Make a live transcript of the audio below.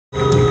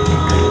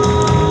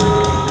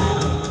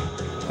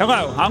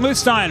Hello, I'm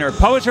Steiner,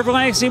 publisher of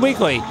Atlantic City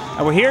Weekly,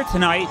 and we're here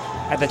tonight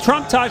at the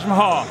Trump Taj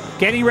Mahal,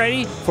 getting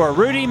ready for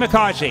Rudi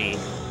Macaggi.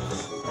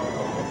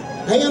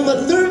 I am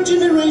a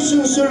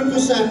third-generation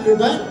circus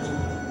acrobat,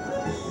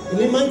 and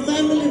in my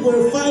family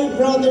we're 5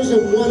 brothers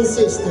and 1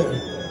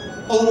 sister,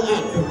 all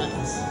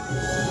acrobats.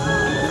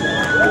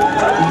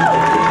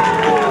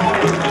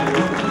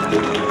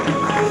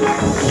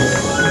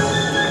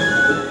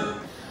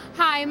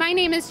 Hi, my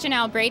name is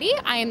Janelle Brady.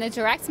 I am the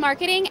Direct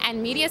Marketing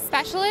and Media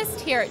Specialist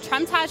here at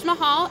Trump Taj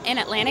Mahal in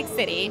Atlantic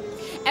City.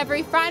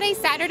 Every Friday,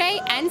 Saturday,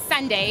 and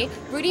Sunday,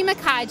 Rudi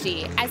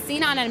Macaggi, as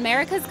seen on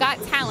America's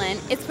Got Talent,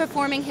 is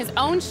performing his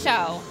own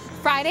show.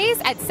 Fridays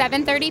at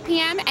 7:30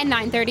 p.m. and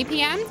 9:30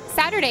 p.m.,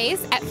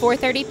 Saturdays at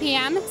 4:30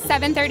 p.m.,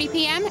 7:30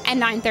 p.m.,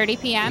 and 9:30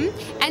 p.m.,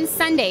 and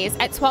Sundays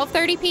at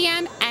 12:30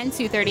 p.m. and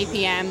 2:30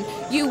 p.m.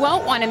 You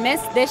won't want to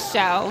miss this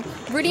show.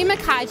 Rudi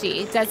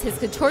Macaggi does his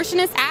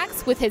contortionist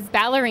acts with his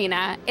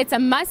ballerina. It's a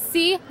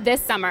must-see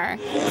this summer.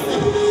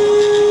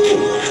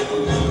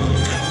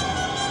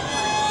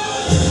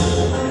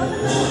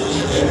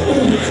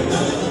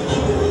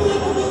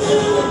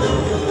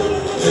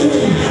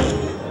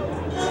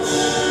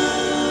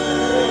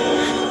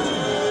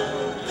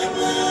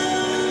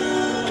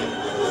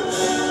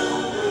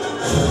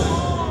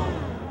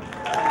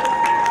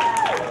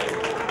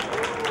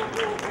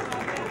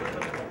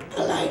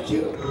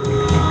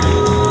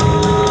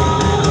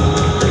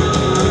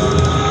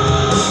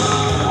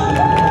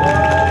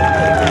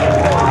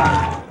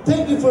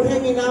 Thank you for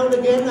hanging out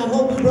again. I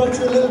hope we brought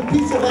you a little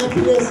piece of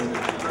happiness.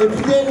 And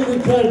today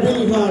we tried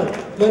really hard.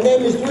 My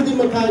name is Rudi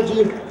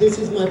Macaggi. This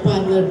is my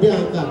partner,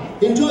 Bianca.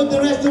 Enjoy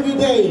the rest of your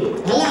day.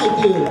 I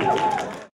like you.